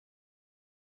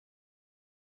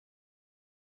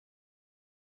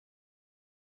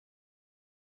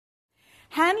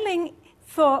Handling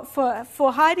for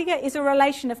Heidegger is a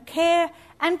relation of care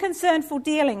and concernful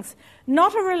dealings,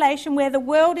 not a relation where the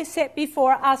world is set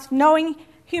before us knowing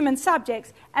human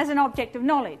subjects as an object of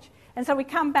knowledge. And so we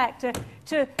come back to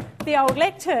the old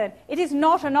lectern. It is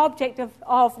not an object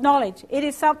of knowledge. It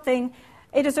is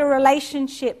a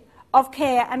relationship of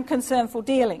care and concernful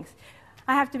dealings.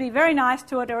 I have to be very nice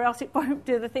to it or else it won't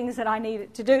do the things that I need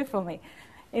it to do for me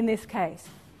in this case.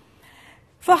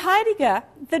 For Heidegger,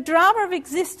 the drama of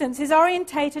existence is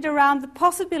orientated around the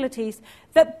possibilities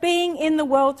that being in the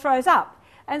world throws up.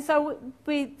 And so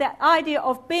that idea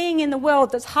of being in the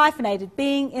world that's hyphenated,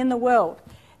 being in the world,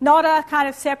 not a kind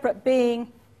of separate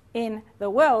being in the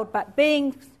world, but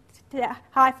being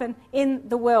hyphen in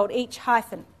the world, each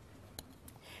hyphen.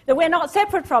 That we're not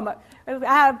separate from it.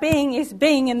 Our being is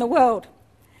being in the world.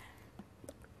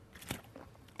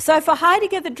 So for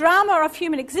Heidegger, the drama of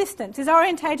human existence is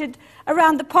orientated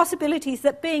around the possibilities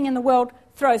that being in the world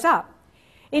throws up.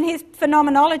 In his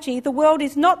phenomenology, the world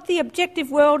is not the objective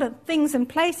world of things and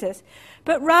places,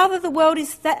 but rather the world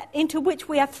is that into which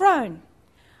we are thrown.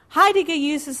 Heidegger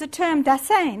uses the term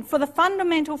Dasein for the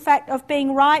fundamental fact of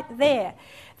being right there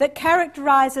that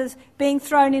characterises being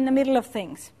thrown in the middle of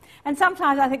things. And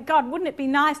sometimes I think, God, wouldn't it be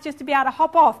nice just to be able to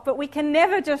hop off? But we can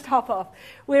never just hop off.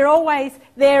 We're always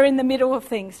there in the middle of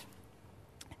things.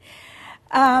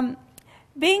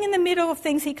 Being in the middle of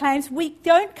things, he claims, we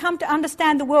don't come to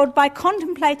understand the world by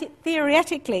contemplating it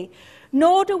theoretically,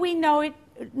 nor do we know it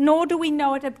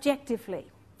objectively.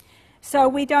 So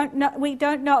we don't know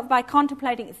it by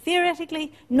contemplating it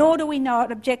theoretically, nor do we know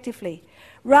it objectively.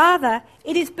 Rather,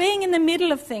 it is being in the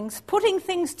middle of things, putting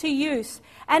things to use,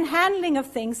 and handling of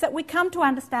things that we come to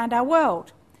understand our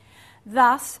world.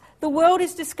 Thus, the world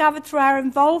is discovered through our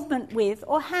involvement with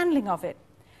or handling of it.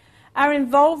 Our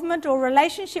involvement or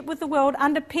relationship with the world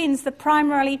underpins the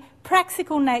primarily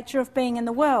practical nature of being in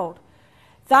the world.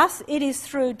 Thus, it is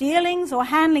through dealings or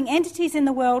handling entities in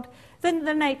the world that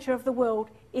the nature of the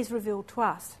world is revealed to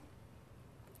us.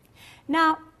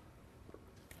 Now,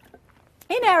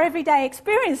 in our everyday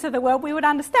experience of the world, we would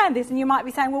understand this, and you might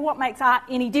be saying, well, what makes art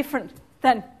any different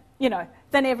than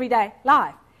everyday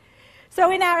life?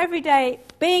 So in our everyday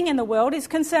being in the world is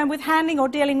concerned with handling or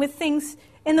dealing with things,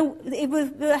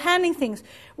 handling things,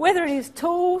 whether it is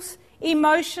tools,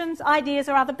 emotions, ideas,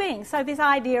 or other beings. So this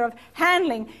idea of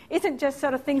handling isn't just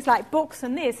sort of things like books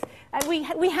and this. We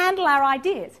handle our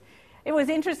ideas. It was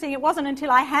interesting, it wasn't until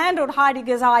I handled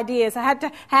Heidegger's ideas, I had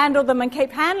to handle them and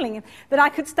keep handling them, that I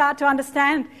could start to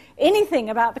understand anything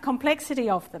about the complexity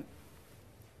of them.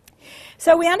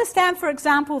 So we understand, for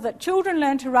example, that children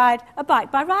learn to ride a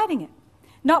bike by riding it,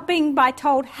 not being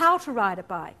told how to ride a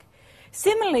bike.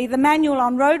 Similarly, the manual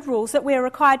on road rules that we are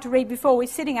required to read before we're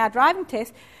sitting our driving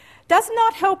test does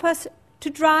not help us to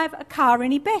drive a car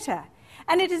any better.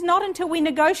 And it is not until we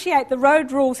negotiate the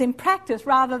road rules in practice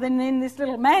rather than in this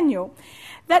little manual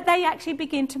that they actually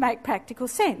begin to make practical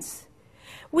sense.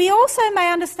 We also may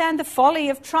understand the folly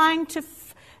of trying to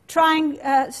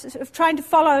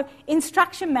follow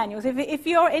instruction manuals. If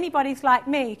you're anybody's like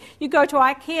me, you go to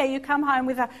IKEA, you come home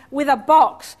with a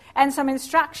box and some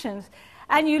instructions,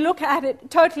 and you look at it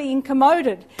totally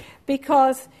incommoded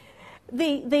because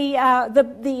the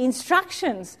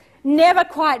instructions never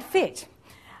quite fit.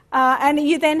 And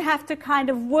you then have to kind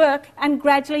of work and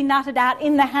gradually nut it out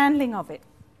in the handling of it.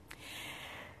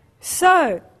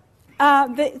 So,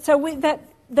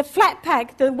 the flat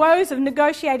pack, the woes of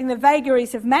negotiating the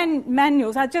vagaries of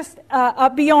manuals are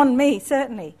beyond me,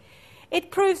 certainly.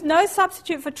 It proves no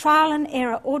substitute for trial and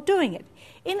error or doing it.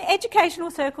 In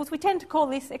educational circles, we tend to call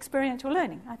this experiential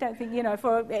learning. I don't think,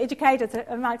 for educators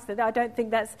amongst it, I don't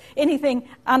think that's anything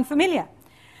unfamiliar.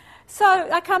 So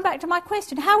I come back to my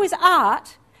question, how is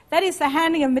art, that is the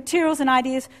handling of materials and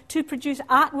ideas to produce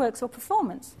artworks or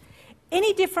performance,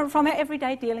 any different from our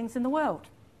everyday dealings in the world?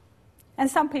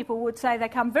 And some people would say they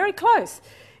come very close.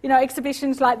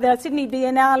 Exhibitions like the Sydney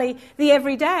Biennale, the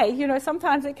everyday,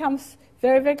 sometimes it comes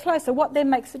very, very close. So what then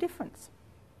makes the difference?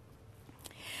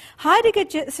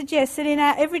 Heidegger suggests that in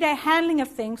our everyday handling of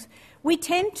things, we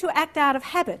tend to act out of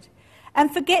habit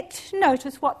and forget to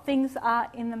notice what things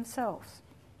are in themselves.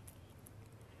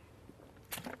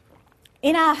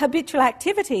 In our habitual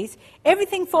activities,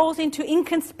 everything falls into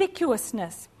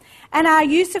inconspicuousness, and our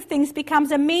use of things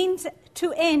becomes a means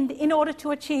to end in order to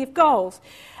achieve goals.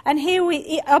 And here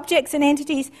objects and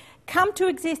entities come to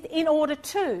exist in order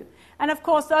to. And of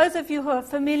course, those of you who are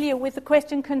familiar with the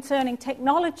question concerning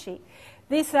technology,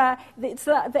 the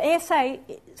essay,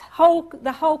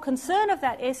 the whole concern of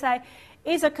that essay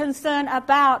is a concern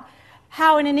about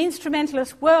how in an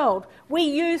instrumentalist world we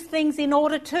use things in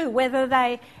order to, whether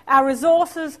they are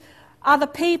resources, other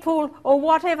people, or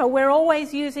whatever. We're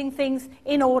always using things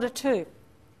in order to.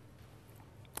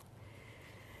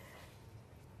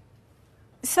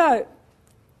 So,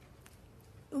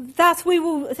 thus we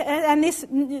will, and this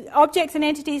objects and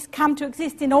entities come to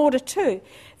exist in order to.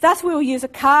 Thus we will use a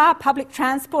car, public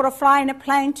transport, or fly in a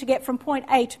plane to get from point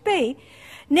A to B,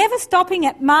 never stopping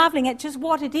at marvelling at just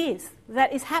what it is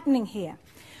that is happening here.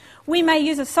 We may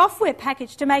use a software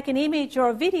package to make an image or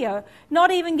a video,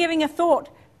 not even giving a thought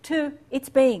to its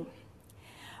being.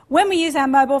 When we use our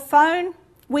mobile phone,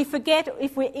 we forget,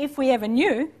 if we ever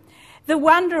knew, the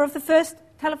wonder of the first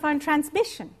telephone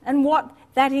transmission and what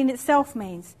that in itself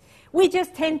means. We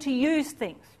just tend to use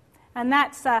things. And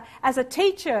that's, as a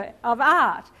teacher of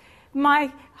art,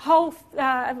 my whole,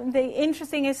 the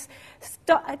interesting is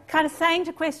kind of saying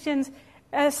to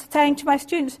my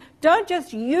students, don't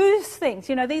just use things.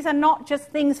 You know, these are not just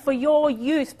things for your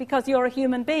use because you're a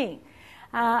human being.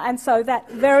 And so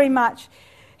that very much,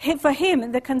 for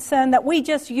him, the concern that we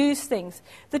just use things.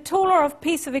 The tool or a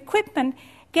piece of equipment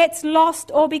gets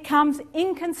lost or becomes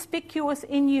inconspicuous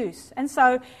in use. And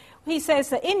so he says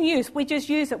that in use, we just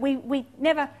use it. We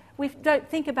don't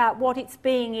think about what its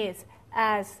being is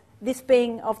as this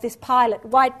being of this pilot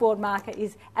whiteboard marker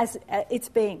is as its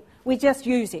being. We just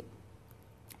use it.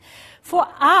 For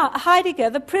Heidegger,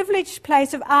 the privileged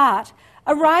place of art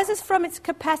arises from its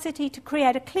capacity to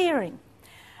create a clearing,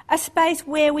 a space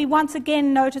where we once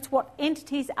again notice what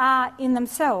entities are in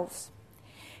themselves.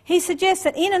 He suggests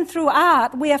that in and through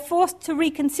art, we are forced to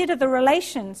reconsider the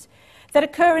relations that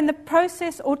occur in the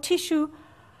process or tissue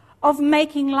of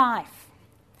making life.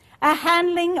 Our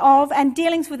handling of and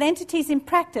dealings with entities in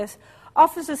practice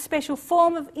offers a special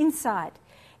form of insight.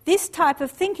 This type of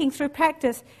thinking through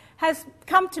practice has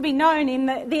come to be known in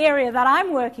the area that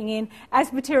I'm working in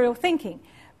as material thinking.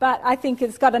 But I think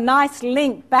it's got a nice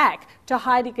link back to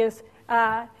Heidegger's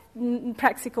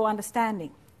praxical understanding.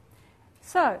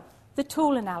 So, the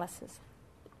tool analysis.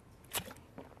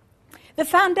 The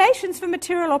foundations for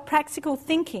material or praxical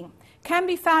thinking can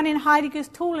be found in Heidegger's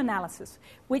tool analysis,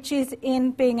 which is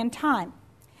in Being and Time.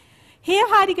 Here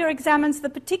Heidegger examines the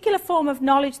particular form of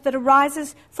knowledge that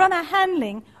arises from our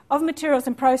handling of materials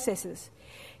and processes.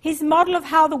 His model of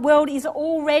how the world is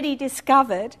already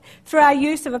discovered through our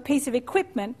use of a piece of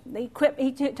equipment, he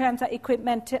terms that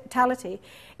equipmentality,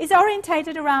 is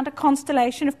orientated around a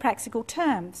constellation of praxical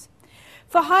terms.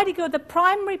 For Heidegger, the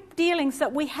primary dealings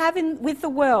that we have with the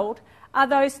world are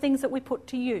those things that we put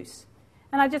to use.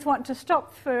 And I just want to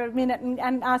stop for a minute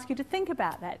and ask you to think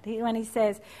about that when he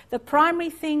says the primary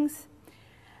things,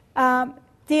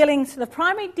 the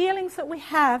primary dealings that we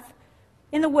have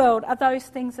in the world are those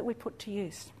things that we put to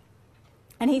use.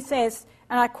 And he says,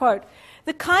 and I quote,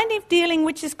 "The kind of dealing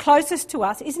which is closest to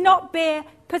us is not bare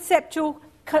perceptual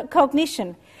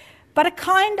cognition, but a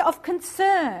kind of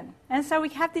concern." And so we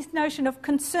have this notion of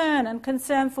concern and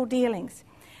concernful dealings,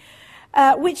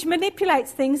 which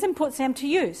manipulates things and puts them to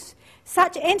use.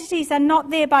 Such entities are not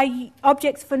thereby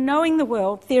objects for knowing the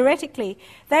world, theoretically.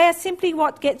 They are simply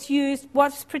what gets used,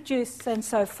 what's produced, and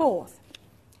so forth.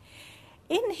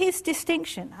 In his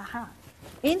distinction,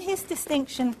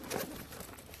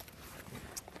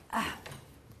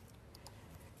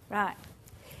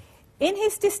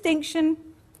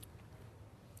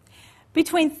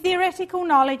 between theoretical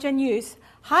knowledge and use,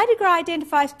 Heidegger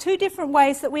identifies two different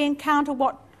ways that we encounter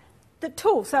what the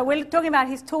tool. So we're talking about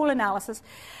his tool analysis.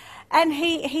 And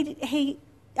he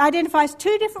identifies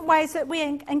two different ways that we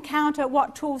encounter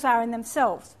what tools are in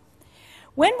themselves.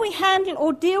 When we handle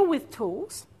or deal with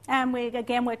tools, and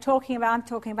I'm talking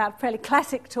about a fairly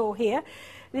classic tool here.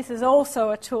 This is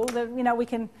also a tool that,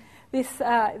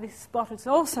 this bottle is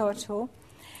also a tool.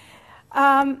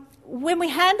 When we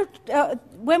handle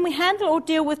or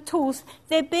deal with tools,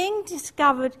 their being is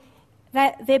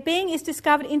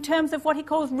discovered in terms of what he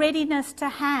calls readiness to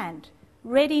hand.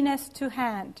 Readiness to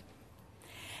hand.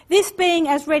 This being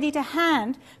as ready to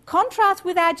hand contrasts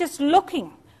with our just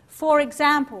looking, for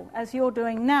example, as you're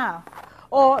doing now,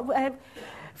 or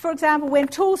for example, when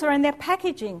tools are in their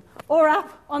packaging or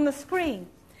up on the screen,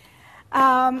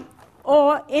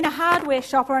 or in a hardware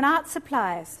shop or an art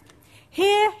supplier's.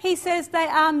 Here, he says they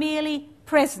are merely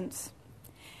presents.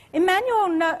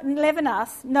 Emmanuel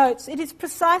Levinas notes it is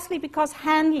precisely because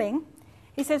handling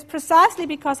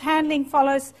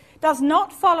does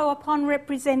not follow upon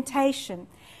representation,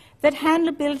 that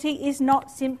handlability is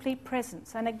not simply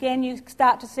presence. And again, you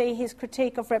start to see his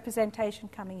critique of representation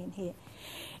coming in here.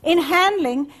 In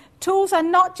handling, tools are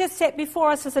not just set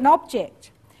before us as an object.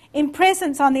 In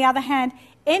presence, on the other hand,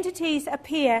 entities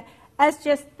appear as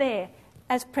just there,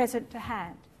 as present to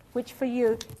hand, which for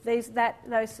you, that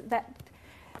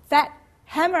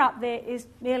hammer up there is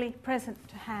merely present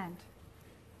to hand.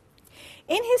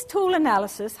 In his tool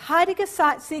analysis, Heidegger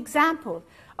cites the example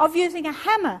of using a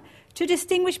hammer to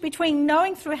distinguish between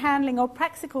knowing through handling or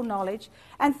practical knowledge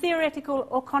and theoretical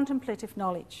or contemplative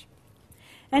knowledge.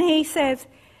 And he says,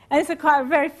 and it's a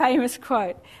very famous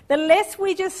quote, the less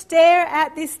we just stare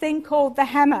at this thing called the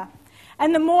hammer,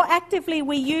 and the more actively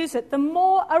we use it, the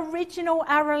more original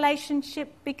our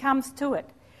relationship becomes to it.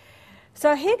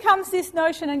 So here comes this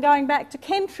notion, and going back to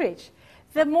Kentridge,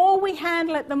 the more we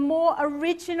handle it, the more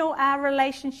original our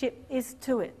relationship is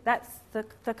to it. That's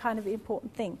the kind of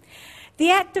important thing. The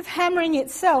act of hammering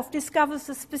itself discovers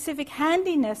the specific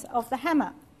handiness of the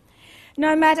hammer.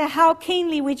 No matter how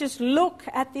keenly we just look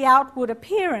at the outward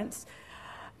appearance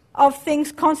of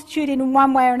things constituted in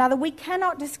one way or another, we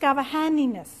cannot discover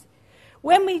handiness.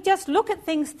 When we just look at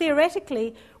things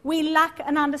theoretically, we lack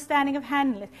an understanding of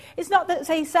handiness. It's not that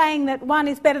he's saying that one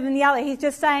is better than the other. He's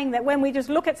just saying that when we just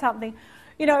look at something,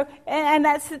 you know, and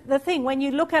that's the thing. When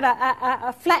you look at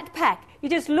a flat pack, you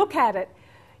just look at it.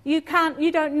 You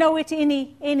don't know it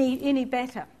any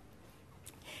better.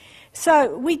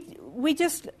 So we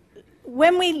just,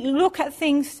 when we look at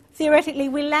things theoretically,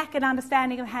 we lack an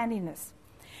understanding of handiness.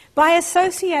 By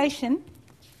association,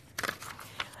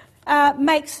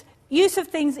 makes use of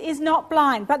things is not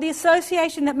blind, but the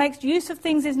association that makes use of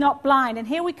things is not blind. And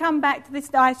here we come back to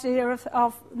this idea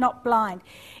of not blind.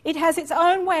 It has its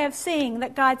own way of seeing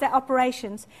that guides our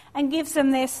operations and gives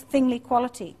them their thingly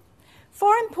quality.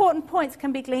 4 important points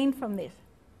can be gleaned from this.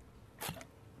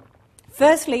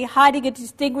 Firstly, Heidegger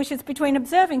distinguishes between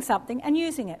observing something and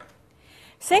using it.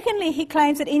 Secondly, he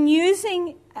claims that in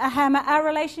using a hammer, our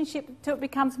relationship to it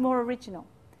becomes more original.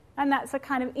 And that's a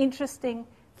kind of interesting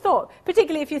thought,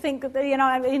 particularly if you think, you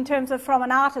know, in terms of from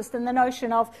an artist and the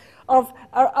notion of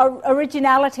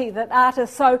originality that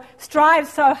artists strive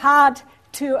so hard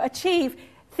to achieve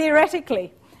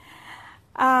theoretically.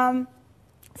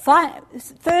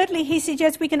 Thirdly, he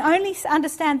suggests we can only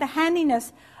understand the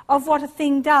handiness of what a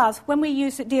thing does when we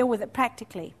deal with it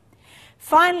practically.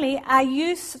 Finally, our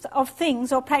use of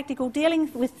things or practical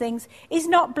dealing with things is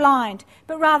not blind,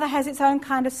 but rather has its own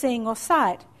kind of seeing or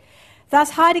sight.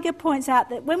 Thus, Heidegger points out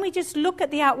that when we just look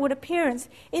at the outward appearance,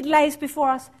 it lays before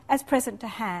us as present to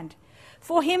hand.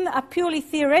 For him, a purely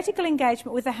theoretical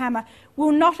engagement with the hammer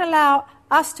will not allow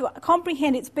us to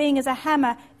comprehend its being as a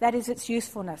hammer, that is its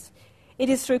usefulness. It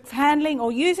is through handling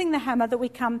or using the hammer that we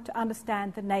come to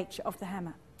understand the nature of the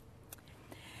hammer.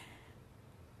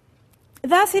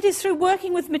 Thus, it is through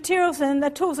working with materials and the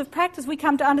tools of practice we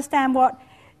come to understand what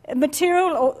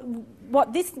material or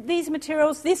what these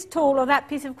materials, this tool or that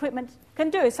piece of equipment can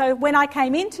do. So when I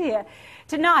came into here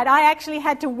tonight, I actually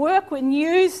had to work and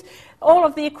use all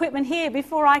of the equipment here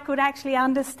before I could actually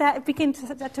begin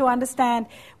to understand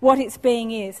what its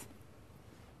being is.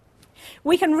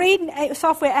 We can read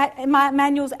software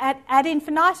manuals ad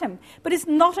infinitum, but it's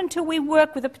not until we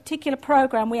work with a particular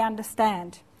program we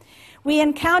understand. We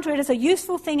encounter it as a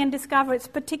useful thing and discover its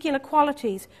particular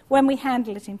qualities when we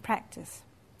handle it in practice.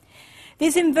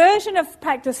 This inversion of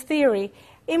practice theory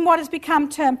in what has become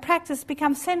termed practice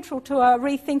becomes central to a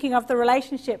rethinking of the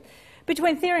relationship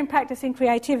between theory and practice in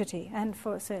creativity and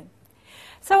for certain.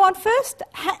 So on first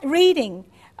reading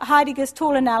Heidegger's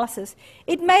tool analysis,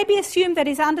 it may be assumed that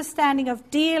his understanding of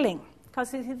dealing,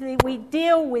 because we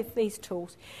deal with these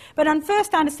tools, but on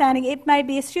first understanding it may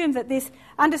be assumed that this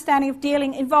understanding of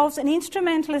dealing involves an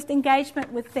instrumentalist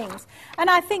engagement with things. And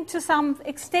I think to some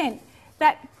extent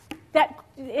that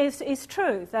is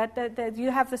true, that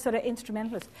you have the sort of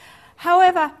instrumentalist.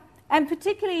 However, and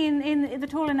particularly in the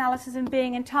tool analysis in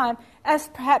Being and Time, as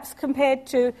perhaps compared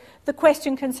to the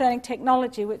question concerning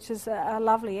technology, which is a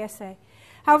lovely essay.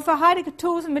 However, for Heidegger,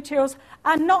 tools and materials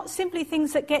are not simply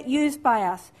things that get used by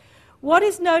us. What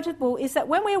is notable is that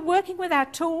when we're working with our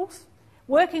tools,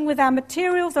 working with our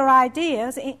materials or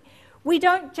ideas, we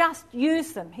don't just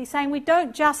use them. He's saying we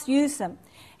don't just use them.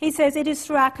 He says it is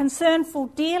through our concernful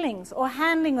dealings or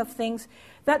handling of things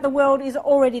that the world is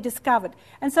already discovered.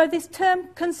 And so this term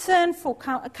concernful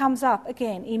comes up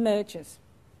again, emerges.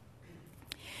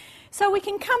 So we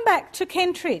can come back to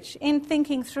Kentridge in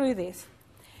thinking through this.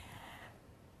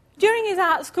 During his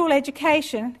art school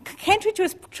education, Kentridge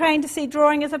was trained to see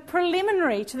drawing as a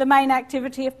preliminary to the main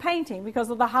activity of painting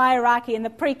because of the hierarchy and the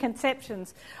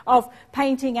preconceptions of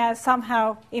painting as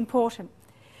somehow important.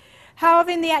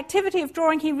 However, in the activity of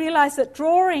drawing, he realised that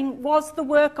drawing was the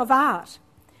work of art,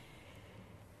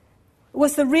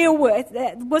 was the real work,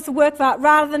 was the work of art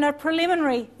rather than a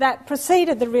preliminary that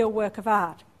preceded the real work of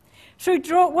art.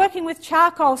 Through working with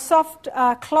charcoal, soft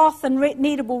cloth and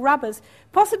kneadable rubbers,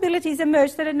 possibilities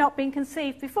emerged that had not been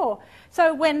conceived before.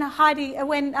 So when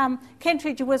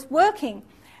Kentridge was working,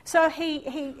 so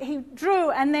he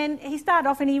drew and then he started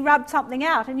off and he rubbed something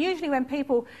out. And usually when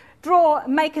people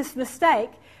make a mistake,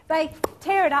 they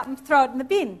tear it up and throw it in the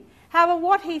bin. However,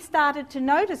 what he started to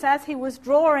notice as he was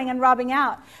drawing and rubbing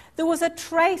out, there was a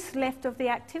trace left of the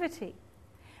activity.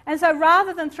 And so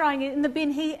rather than throwing it in the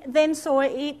bin, he then saw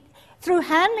it, through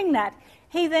handling that,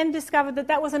 he then discovered that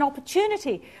that was an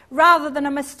opportunity rather than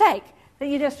a mistake that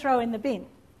you just throw in the bin.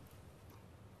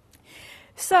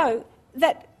 So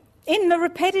that in the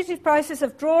repetitive process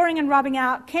of drawing and rubbing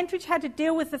out, Kentridge had to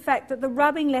deal with the fact that the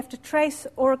rubbing left a trace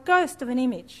or a ghost of an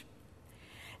image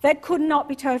that could not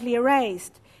be totally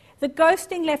erased. The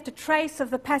ghosting left a trace of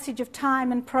the passage of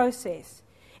time and process.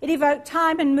 It evoked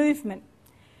time and movement.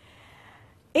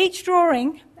 Each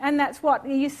drawing, and that's what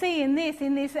you see in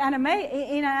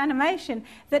animation,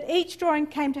 that each drawing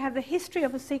came to have the history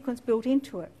of a sequence built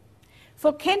into it.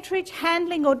 For Kentridge,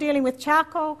 handling or dealing with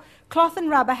charcoal, cloth and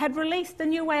rubber had released a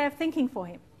new way of thinking for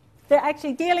him. They're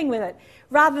actually dealing with it.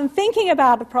 Rather than thinking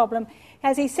about the problem,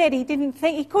 as he said,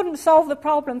 he couldn't solve the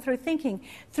problem through thinking.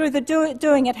 Through the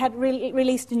doing it had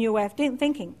released a new way of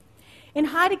thinking. In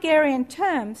Heideggerian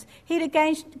terms, he had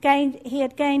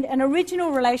gained an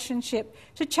original relationship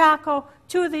to charcoal,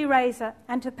 to the eraser,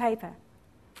 and to paper.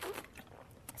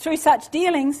 Through such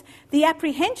dealings, the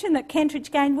apprehension that Kentridge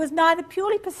gained was neither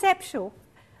purely perceptual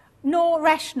nor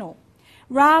rational.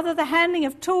 Rather, the handling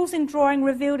of tools in drawing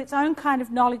revealed its own kind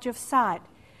of knowledge of sight.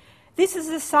 This is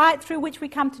the sight through which we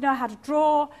come to know how to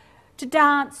draw, to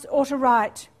dance, or to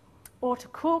write, or to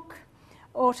cook,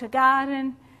 or to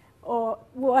garden, or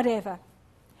whatever.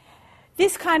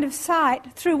 This kind of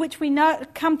sight through which we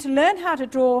come to learn how to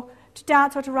draw, to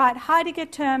dance, or to write, Heidegger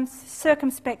terms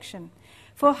circumspection.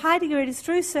 For Heidegger, it is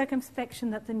through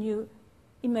circumspection that the new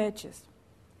emerges.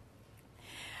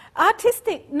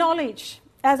 Artistic knowledge,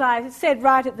 as I said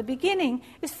right at the beginning,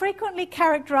 is frequently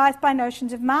characterised by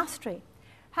notions of mastery.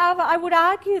 However, I would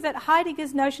argue that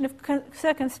Heidegger's notion of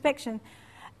circumspection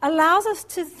allows us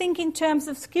to think in terms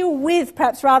of skill with,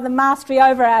 perhaps rather than mastery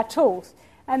over our tools.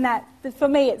 And that, for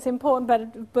me, it's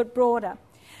important but broader.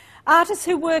 Artists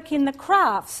who work in the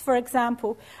crafts, for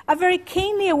example, are very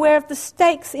keenly aware of the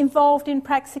stakes involved in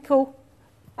practical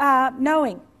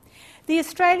knowing. The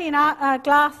Australian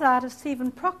glass artist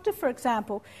Stephen Proctor, for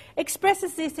example,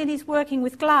 expresses this in his working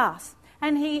with glass.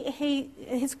 And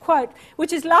his quote,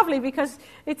 which is lovely because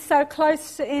it's so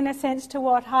close, in a sense, to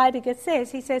what Heidegger says.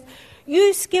 He says,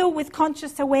 "Use skill with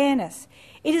conscious awareness.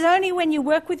 It is only when you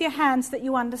work with your hands that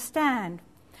you understand.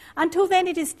 Until then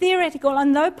it is theoretical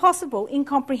and, though possible,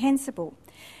 incomprehensible.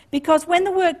 Because when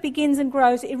the work begins and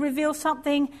grows, it reveals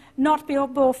something not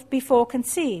before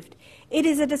conceived. It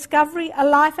is a discovery, a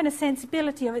life and a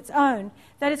sensibility of its own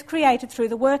that is created through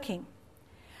the working.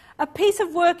 A piece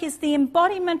of work is the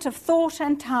embodiment of thought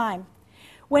and time.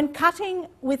 When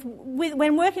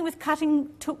working with cutting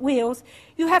wheels,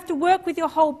 you have to work with your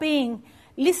whole being,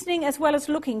 listening as well as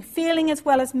looking, feeling as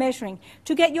well as measuring,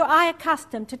 to get your eye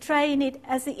accustomed to train it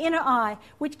as the inner eye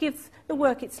which gives the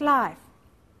work its life."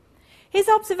 His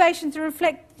observations and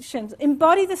reflections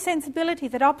embody the sensibility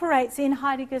that operates in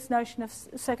Heidegger's notion of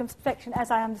circumspection, as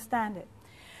I understand it.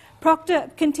 Proctor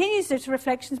continues his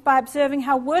reflections by observing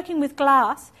how working with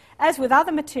glass, as with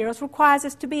other materials, requires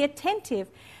us to be attentive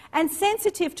and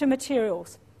sensitive to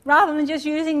materials, rather than just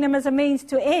using them as a means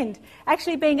to end,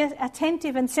 actually being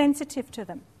attentive and sensitive to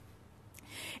them.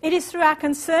 It is through our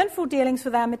concernful dealings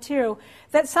with our material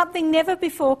that something never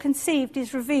before conceived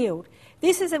is revealed.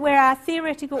 This is where our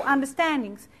theoretical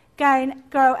understandings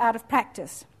grow out of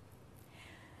practice.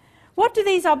 What do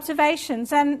these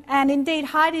observations, and indeed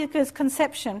Heidegger's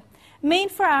conception, mean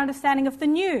for our understanding of the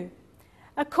new?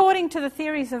 According to the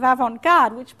theories of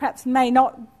avant-garde, which perhaps may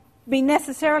not be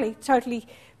necessarily totally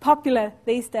popular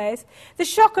these days, the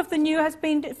shock of the new has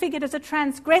been figured as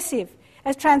transgressive,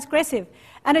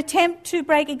 an attempt to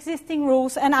break existing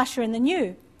rules and usher in the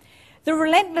new. The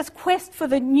relentless quest for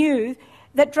the new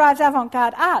that drives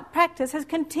avant-garde art practice has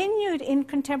continued in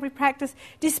contemporary practice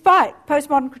despite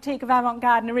postmodern critique of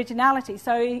avant-garde and originality.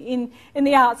 So in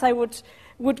the arts they would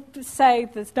say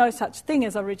there's no such thing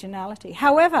as originality.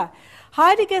 However,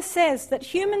 Heidegger says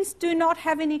that humans do not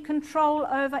have any control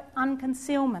over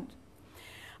unconcealment.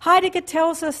 Heidegger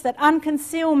tells us that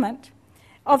unconcealment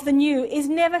of the new is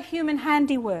never human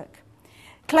handiwork,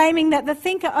 claiming that the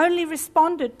thinker only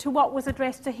responded to what was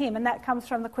addressed to him, and that comes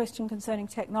from the question concerning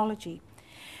technology.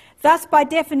 Thus, by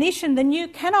definition, the new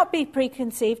cannot be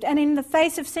preconceived, and in the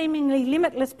face of seemingly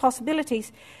limitless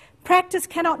possibilities, Practice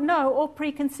cannot know or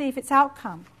preconceive its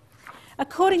outcome.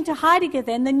 According to Heidegger,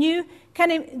 then, the new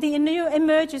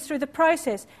emerges through the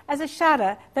process as a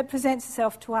shadow that presents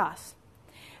itself to us.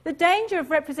 The danger of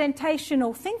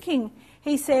representational thinking,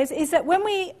 he says, is that when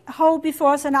we hold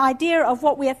before us an idea of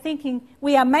what we are thinking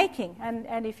we are making,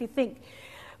 and if you think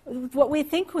what we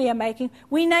think we are making,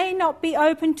 we may not be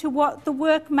open to what the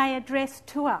work may address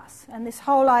to us, and this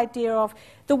whole idea of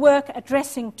the work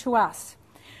addressing to us.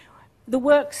 The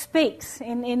work speaks.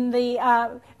 In the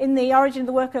origin of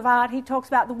the work of art, he talks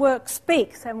about the work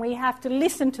speaks, and we have to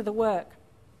listen to the work.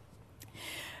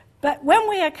 But when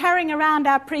we are carrying around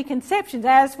our preconceptions,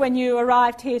 as when you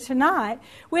arrived here tonight,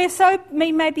 we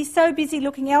may be so busy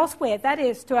looking elsewhere, that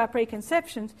is, to our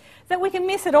preconceptions, that we can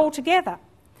miss it altogether.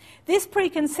 This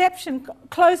preconception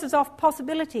closes off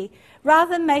possibility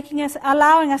rather than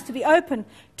allowing us to be open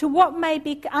to what may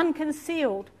be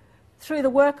unconcealed through the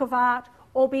work of art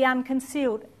or be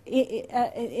unconcealed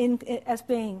as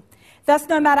being. Thus,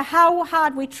 no matter how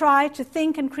hard we try to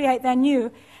think and create the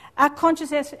new, our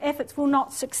conscious efforts will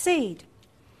not succeed.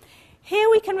 Here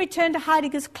we can return to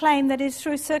Heidegger's claim that it is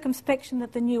through circumspection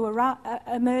that the new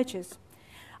emerges.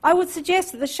 I would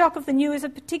suggest that the shock of the new is a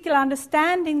particular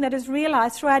understanding that is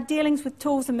realised through our dealings with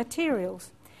tools and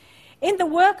materials. In the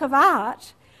work of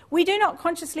art, we do not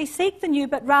consciously seek the new,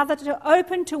 but rather to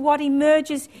open to what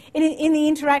emerges in the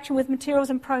interaction with materials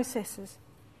and processes.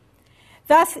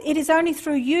 Thus, it is only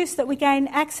through use that we gain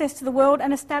access to the world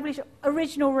and establish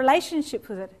original relationship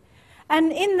with it.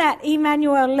 And in that,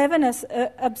 Emmanuel Levinas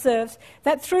observes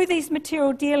that through these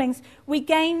material dealings, we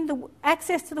gain the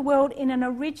access to the world in an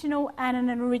original and in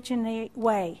an original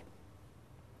way.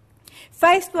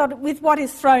 Faced with what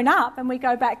is thrown up, and we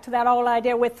go back to that old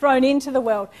idea, we're thrown into the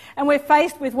world, and we're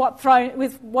faced with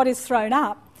what is thrown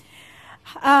up,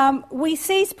 we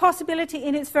seize possibility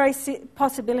in its very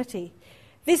possibility.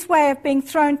 This way of being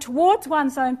thrown towards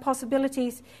one's own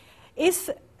possibilities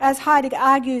is, as Heidegger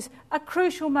argues, a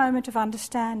crucial moment of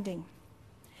understanding.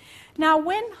 Now,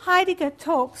 when Heidegger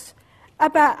talks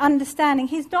about understanding,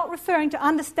 he's not referring to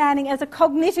understanding as a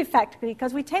cognitive faculty,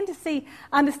 because we tend to see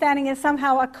understanding as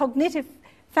somehow a cognitive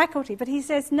faculty, but he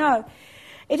says no,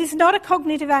 it is not a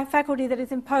cognitive faculty that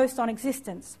is imposed on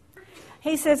existence.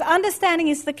 He says understanding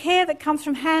is the care that comes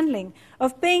from handling,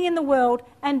 of being in the world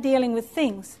and dealing with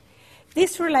things.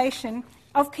 This relation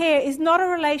of care is not a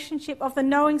relationship of the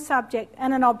knowing subject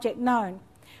and an object known.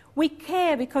 We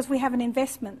care because we have an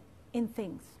investment in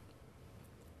things.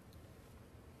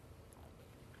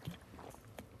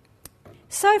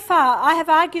 So far, I have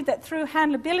argued that through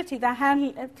handlability,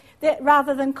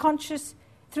 rather than conscious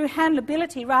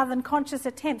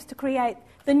attempts to create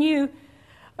the new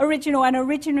original and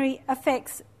originary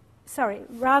effects,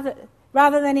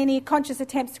 rather than any conscious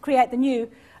attempts to create the new,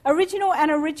 original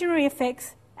and originary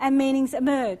effects and meanings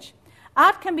emerge.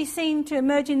 Art can be seen to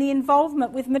emerge in the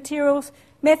involvement with materials,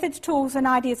 methods, tools, and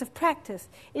ideas of practice.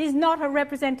 It is not a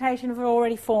representation of an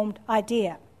already formed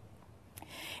idea.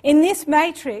 In this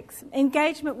matrix,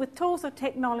 engagement with tools or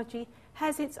technology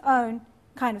has its own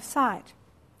kind of site.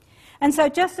 And so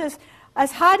just as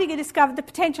Heidegger discovered the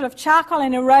potential of charcoal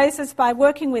and erasers by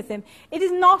working with them, it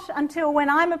is not until when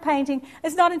I'm a painting,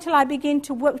 it's not until I begin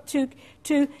to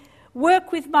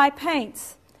work with my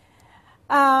paints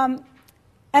and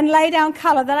lay down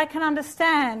colour that I can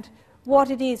understand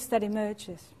what it is that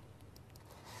emerges.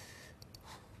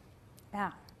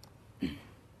 Now,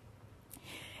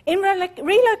 in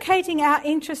relocating our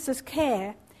interests as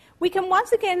care, we can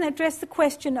once again address the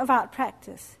question of art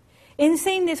practice. In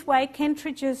seeing this way,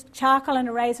 Kentridge's charcoal and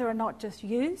eraser are not just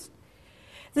used.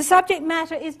 The subject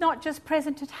matter is not just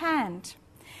present at hand,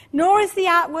 nor is the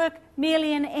artwork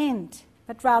merely an end,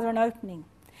 but rather an opening.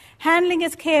 Handling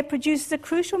as care produces a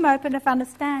crucial moment of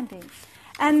understanding,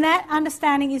 and that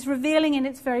understanding is revealing in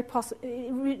its very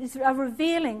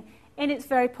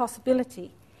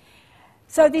possibility.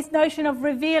 So this notion of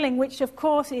revealing, which of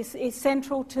course is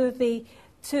central to the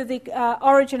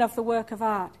origin of the work of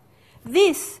art,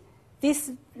 this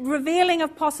revealing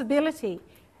of possibility,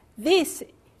 this,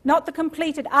 not the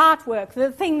completed artwork,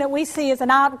 the thing that we see as an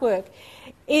artwork,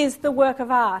 is the work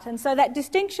of art. And so that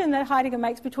distinction that Heidegger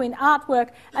makes between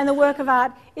artwork and the work of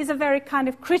art is a very kind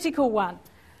of critical one.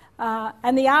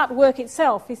 And the artwork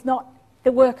itself is not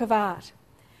the work of art.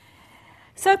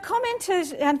 So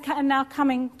commenters, and now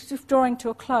drawing to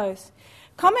a close,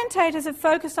 commentators have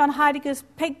focused on Heidegger's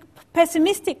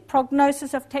pessimistic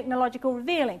prognosis of technological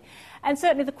revealing. And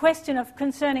certainly the question of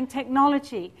concerning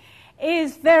technology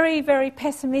is very, very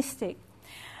pessimistic.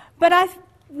 But I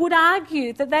would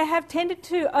argue that they have tended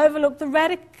to overlook the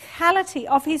radicality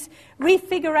of his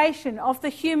refiguration of the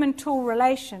human-tool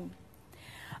relation.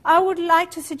 I would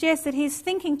like to suggest that his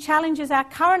thinking challenges our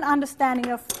current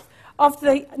understanding of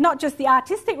the, not just the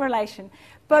artistic relation,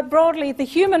 but broadly the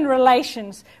human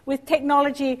relations with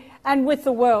technology and with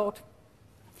the world,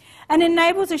 and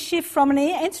enables a shift from an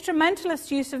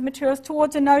instrumentalist use of materials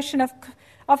towards a notion of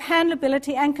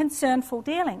handleability and concernful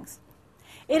dealings.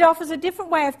 It offers a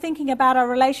different way of thinking about our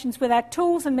relations with our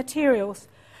tools and materials,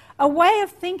 a way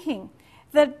of thinking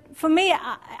that, for me,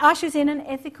 ushers in an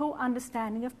ethical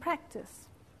understanding of practice.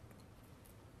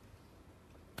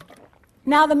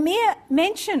 Now, the mere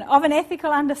mention of an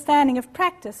ethical understanding of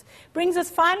practice brings us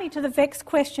finally to the vexed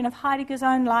question of Heidegger's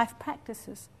own life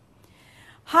practices.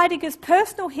 Heidegger's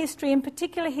personal history, in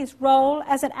particular his role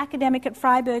as an academic at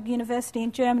Freiburg University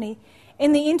in Germany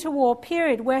in the interwar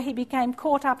period, where he became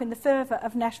caught up in the fervour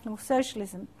of National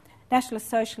Socialism,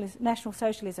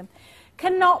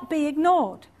 cannot be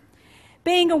ignored.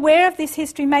 Being aware of this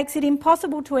history makes it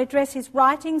impossible to address his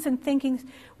writings and thinkings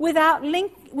without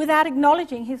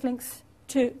acknowledging his links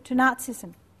to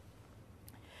Nazism.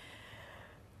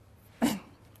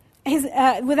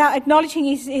 Without acknowledging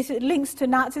his links to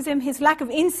Nazism, his lack of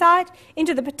insight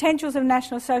into the potentials of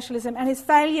National Socialism, and his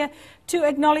failure to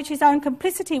acknowledge his own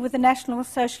complicity with the National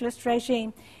Socialist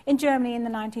regime in Germany in the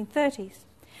 1930s.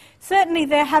 Certainly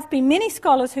there have been many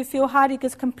scholars who feel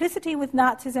Heidegger's complicity with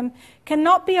Nazism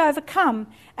cannot be overcome,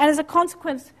 and as a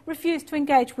consequence refuse to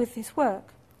engage with his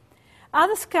work.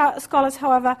 Other scholars,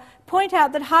 however, point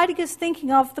out that Heidegger's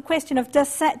thinking of the question of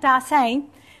Dasein,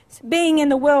 being in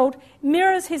the world,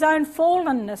 mirrors his own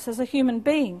fallenness as a human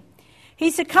being. He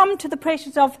succumbed to the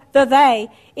pressures of the they,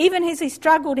 even as he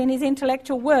struggled in his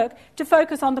intellectual work to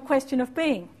focus on the question of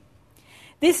being.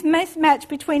 This mismatch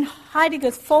between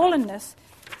Heidegger's fallenness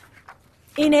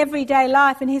in everyday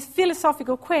life and his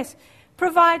philosophical quest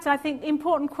provides, I think,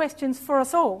 important questions for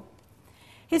us all.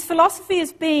 His philosophy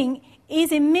of being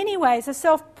is in many ways a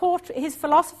self-portrait. His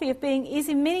philosophy of being is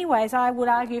in many ways, I would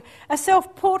argue, a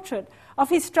self-portrait of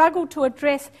his struggle to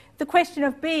address the question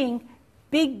of being,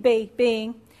 big B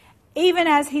being, even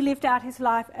as he lived out his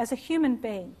life as a human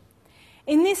being.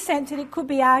 In this sense, it could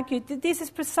be argued that this is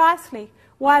precisely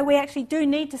why we actually do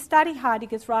need to study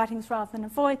Heidegger's writings rather than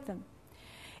avoid them.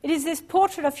 It is this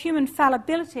portrait of human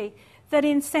fallibility that,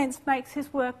 in a sense, makes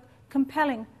his work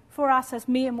compelling for us as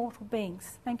mere mortal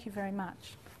beings. Thank you very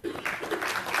much.